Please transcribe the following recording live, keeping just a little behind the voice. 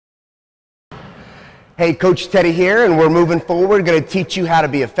Hey, Coach Teddy here, and we're moving forward. Going to teach you how to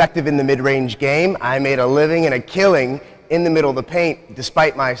be effective in the mid-range game. I made a living and a killing in the middle of the paint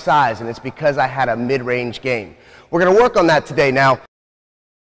despite my size, and it's because I had a mid-range game. We're going to work on that today. Now,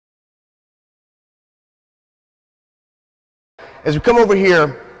 as we come over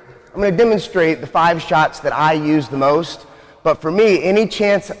here, I'm going to demonstrate the 5 shots that I use the most. But for me, any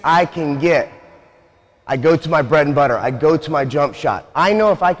chance I can get, I go to my bread and butter. I go to my jump shot. I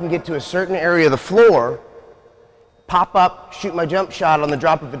know if I can get to a certain area of the floor, pop up, shoot my jump shot on the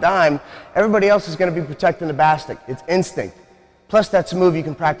drop of a dime, everybody else is going to be protecting the basket. It's instinct. Plus, that's a move you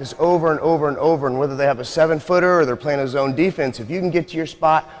can practice over and over and over, and whether they have a 7-footer or they're playing a zone defense, if you can get to your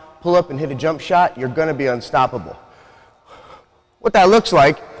spot, pull up and hit a jump shot, you're going to be unstoppable. What that looks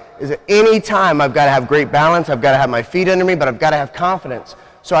like is at any time I've got to have great balance, I've got to have my feet under me, but I've got to have confidence.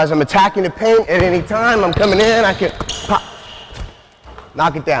 So as I'm attacking the paint, at any time I'm coming in, I can pop,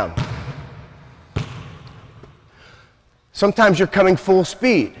 knock it down. Sometimes you're coming full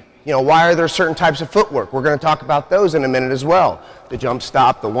speed. You know, why are there certain types of footwork? We're going to talk about those in a minute as well. The jump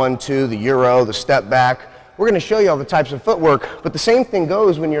stop, the 1-2, the Euro, the step back. We're going to show you all the types of footwork, but the same thing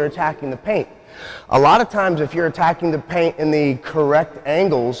goes when you're attacking the paint. A lot of times if you're attacking the paint in the correct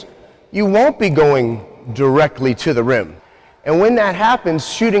angles, you won't be going directly to the rim. And when that happens,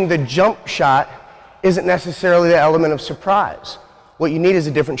 shooting the jump shot isn't necessarily the element of surprise. What you need is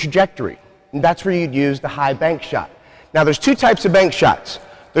a different trajectory. And that's where you'd use the high bank shot. Now there's 2 types of bank shots.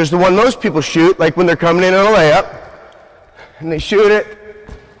 There's the one most people shoot, like when they're coming in on a layup, and they shoot it,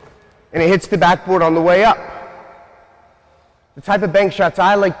 and it hits the backboard on the way up. The type of bank shots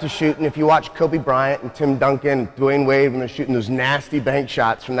I like to shoot, and if you watch Kobe Bryant and Tim Duncan and Dwayne Wade when they're shooting those nasty bank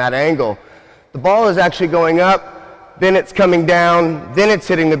shots from that angle, the ball is actually going up, then it's coming down, then it's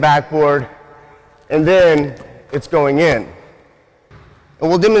hitting the backboard, and then it's going in. And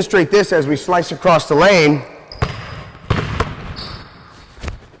we'll demonstrate this as we slice across the lane.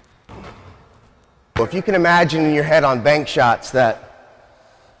 Well, if you can imagine in your head on bank shots that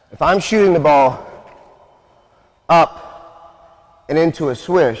if I'm shooting the ball up and into a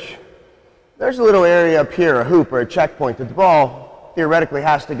swish, there's a little area up here, a hoop or a checkpoint that the ball theoretically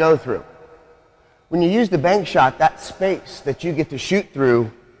has to go through. When you use the bank shot, that space that you get to shoot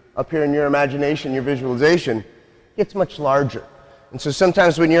through up here in your imagination, your visualization, gets much larger. And so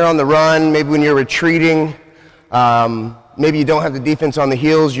sometimes when you're on the run, maybe when you're retreating, maybe you don't have the defense on the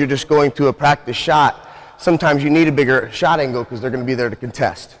heels, you're just going to a practice shot, sometimes you need a bigger shot angle because they're going to be there to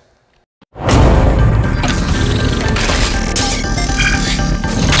contest.